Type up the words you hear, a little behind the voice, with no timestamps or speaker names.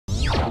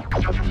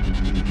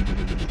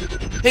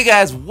Hey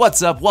guys,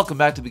 what's up? Welcome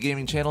back to the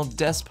gaming channel,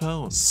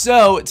 Despwns.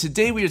 So,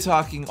 today we are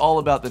talking all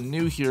about the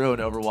new hero in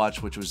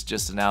Overwatch, which was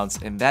just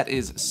announced, and that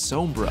is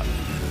Sombra.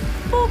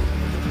 Boop.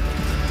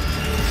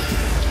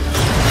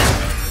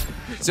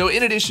 So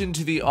in addition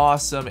to the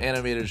awesome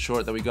animated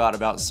short that we got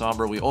about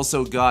Sombra, we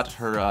also got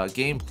her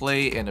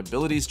gameplay and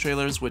abilities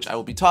trailers, which I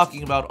will be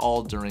talking about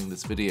all during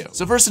this video.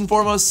 So first and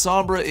foremost,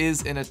 Sombra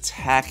is an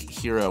attack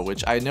hero,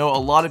 which I know a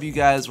lot of you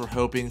guys were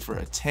hoping for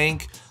a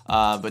tank.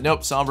 But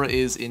nope, Sombra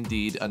is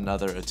indeed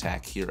another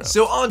attack hero.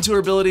 So on to her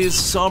abilities,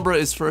 Sombra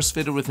is first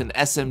fitted with an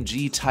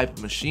SMG type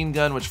machine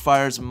gun, which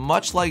fires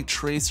much like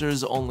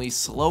Tracer's, only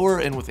slower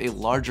and with a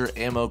larger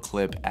ammo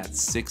clip at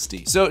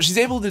 60. So she's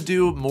able to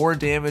do more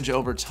damage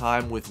over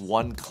time with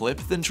one clip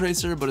than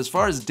Tracer, but as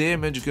far as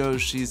damage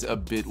goes, she's a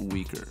bit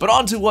weaker. But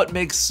on to what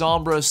makes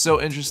Sombra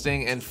so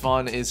interesting and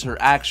fun is her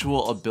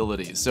actual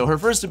abilities. So her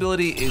first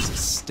ability is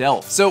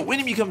stealth. So when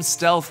you become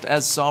stealthed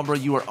as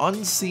Sombra, you are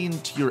unseen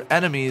to your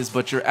enemies,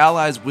 but your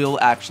allies will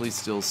actually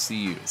still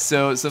see you.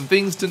 So some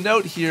things to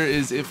note here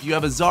is if you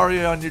have a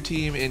Zarya on your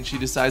team and she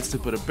decides to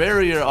put a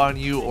barrier on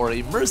you, or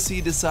a Mercy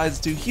decides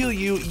to heal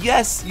you,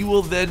 yes, you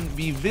will then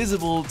be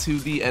visible to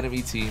the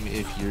enemy team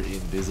if you're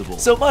invisible.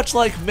 So much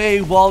like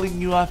Mei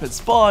walling you off at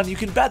spawn, you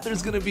can bet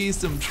there's gonna be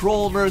some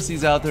troll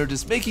Mercies out there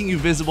just making you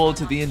visible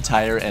to the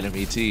entire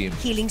enemy team.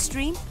 Healing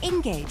stream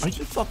engaged. Are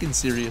you fucking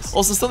serious?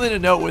 Also, something to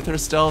note with her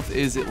stealth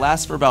is it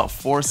lasts for about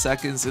 4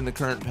 seconds in the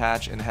current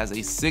patch and has a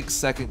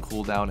 6-second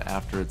cooldown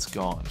after it's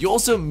gone. You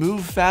also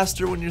move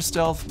faster when you're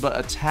stealth, but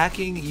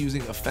attacking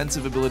using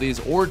offensive abilities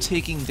or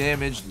taking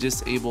damage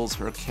disables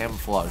her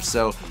camouflage.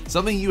 So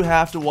something you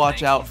have to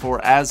watch out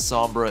for as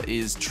Sombra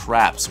is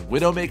traps.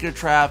 Widowmaker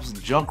traps,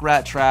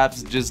 Junkrat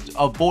traps, just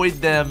avoid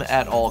them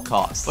at all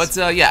costs.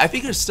 But yeah, I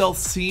think her stealth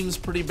seems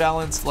pretty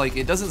balanced. Like,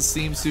 it doesn't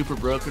seem super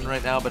broken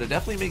right now, but it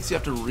definitely makes you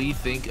have to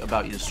rethink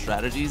about your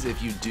strategies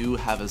if you do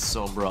have a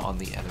Sombra on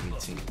the enemy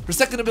team. Her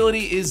second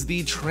ability is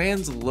the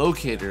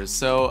Translocator.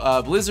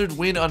 So Blizzard,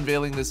 when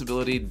unveiling this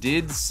ability,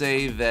 did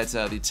say that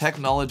the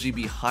technology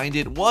behind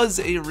it was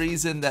a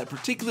reason that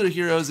particular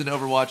heroes in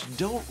Overwatch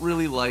don't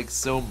really like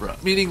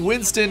Sombra. Meaning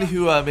Winston,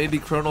 who made the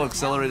Chronal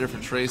Accelerator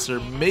for Tracer,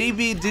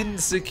 maybe didn't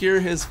secure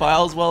his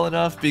files well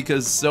enough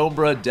because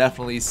Sombra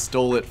definitely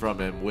stole it from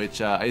him,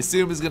 which I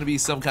assume is going to be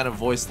some kind of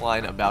voice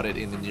line about it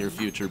in the near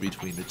future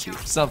between the two.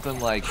 Something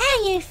like,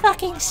 "Hey, you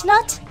fucking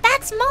slut,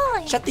 that's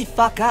mine." Shut the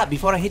fuck up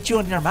before I hit you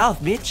in your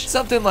mouth, bitch.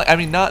 Something like, I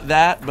mean, not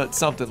that, but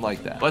something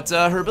like that. But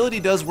her ability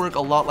does work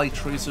a lot like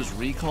Tracer's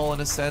recall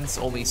in a sense,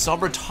 only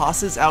Sombra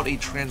tosses out a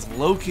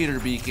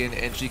translocator beacon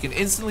and she can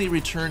instantly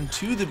return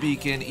to the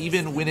beacon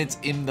even when it's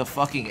in the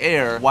fucking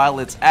air while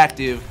it's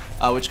active,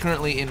 which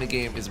currently in the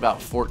game is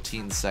about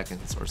 14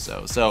 seconds or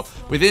so. So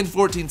within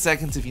 14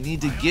 seconds, if you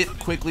need to get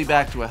quickly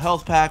back to a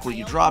health pack where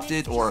you dropped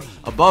it, or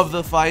above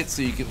the fight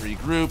so you can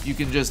regroup, you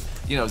can just,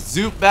 you know,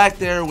 zoop back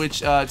there, which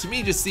to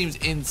me just seems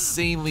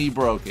insanely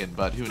broken,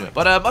 but who knows.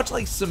 But much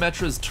like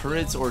Symmetra's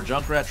turrets or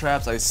Junkrat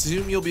traps, I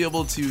assume you'll be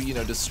able to, you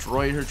know,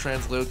 destroy her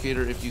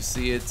translocator if you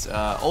see it.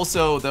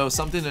 Also, though,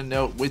 something to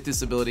note with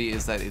this ability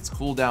is that its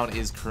cooldown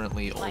is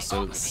currently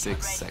also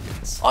 6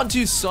 seconds.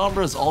 Onto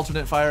Sombra's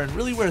alternate fire, and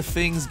really where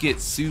things get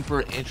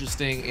super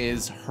interesting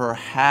is her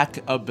hack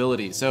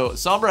ability. So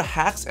Sombra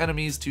hacks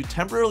enemies to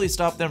temporarily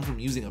stop them from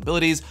using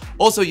abilities.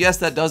 Also, yes,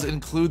 that does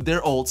include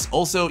their ults.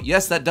 Also,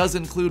 yes, that does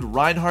include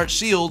Reinhardt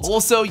shields.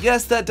 Also,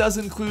 yes, that does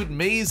include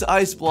Mei's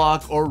Ice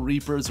Block or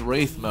Reaper's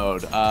Wraith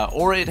mode.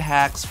 Or it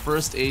hacks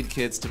first aid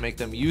kits to make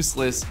them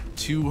useless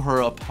to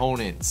her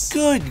opponents.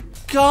 Good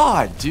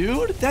God,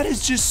 dude, that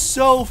is just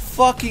so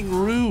fucking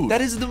rude.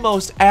 That is the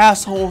most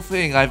asshole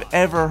thing I've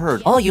ever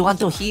heard. Oh, you want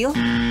to heal?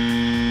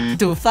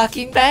 Too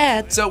fucking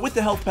bad. So with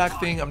the health pack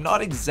thing, I'm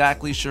not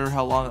exactly sure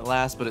how long it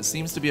lasts, but it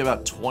seems to be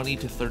about 20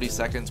 to 30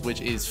 seconds, which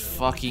is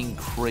fucking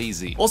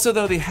crazy. Also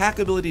though, the hack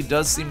ability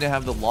does seem to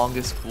have the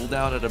longest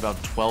cooldown at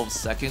about 12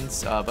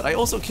 seconds, but I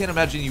also can't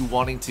imagine you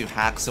wanting to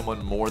hack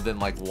someone more than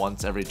like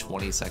once every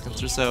 20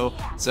 seconds or so,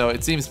 so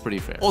it seems pretty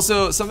fair.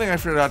 Also, something I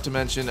forgot to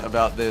mention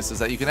about this is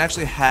that you can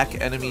actually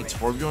hack enemy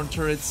Torbjorn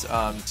turrets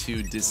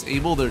to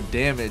disable their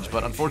damage,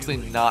 but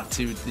unfortunately not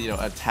to, you know,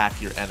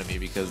 attack your enemy,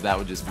 because that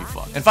would just be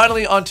fun. And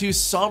finally, onto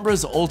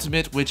Sombra's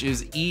ultimate, which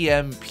is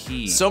EMP.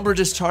 Sombra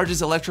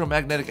discharges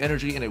electromagnetic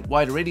energy in a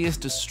wide radius,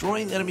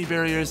 destroying enemy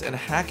barriers and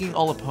hacking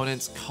all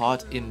opponents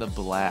caught in the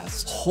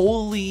blast.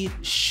 Holy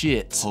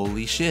shit.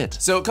 Holy shit.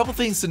 So a couple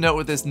things to note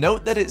with this.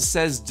 Note that it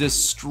says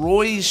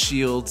destroys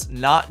shields,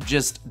 not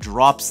just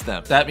drops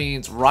them. That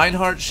means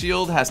Reinhardt's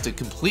shield has to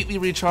completely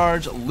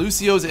recharge,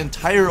 Lucio's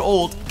entire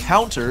ult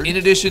counter. In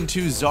addition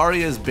to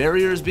Zarya's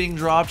barriers being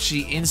dropped,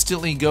 she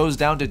instantly goes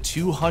down to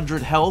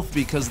 200 health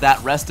because that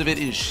rest of it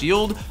is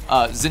shield.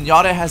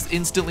 Zenyatta has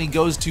instantly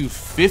goes to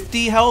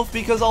 50 health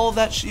because all of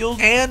that shield,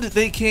 and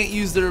they can't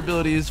use their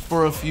abilities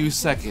for a few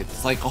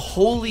seconds. Like,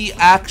 holy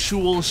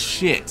actual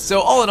shit.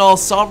 So all in all,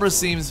 Sombra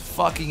seems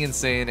fucking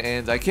insane,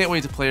 and I can't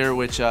wait to play her,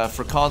 which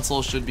for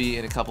console should be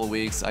in a couple of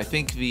weeks. I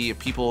think the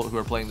people who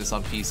are playing this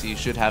on PC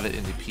should have it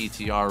in the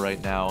PTR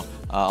right now,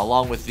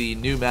 along with the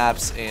new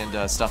maps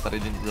and stuff that I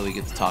didn't really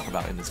get to talk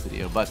about in this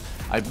video. But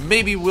I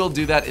maybe will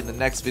do that in the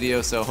next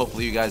video, so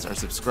hopefully you guys are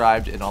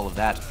subscribed and all of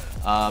that.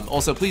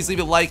 Also, please leave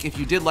a like if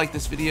you did like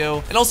this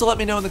video, and also let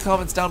me know in the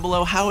comments down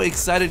below how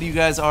excited you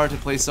guys are to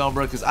play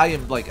Sombra, because I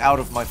am like out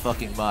of my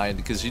fucking mind,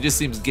 because she just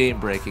seems game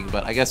breaking,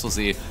 but I guess we'll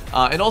see.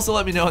 And also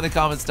let me know in the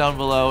comments down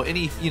below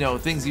any,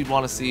 things you'd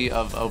want to see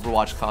of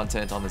Overwatch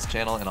content on this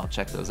channel, and I'll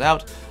check those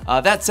out.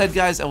 That said,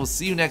 guys, I will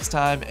see you next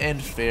time,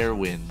 and fair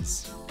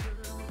winds.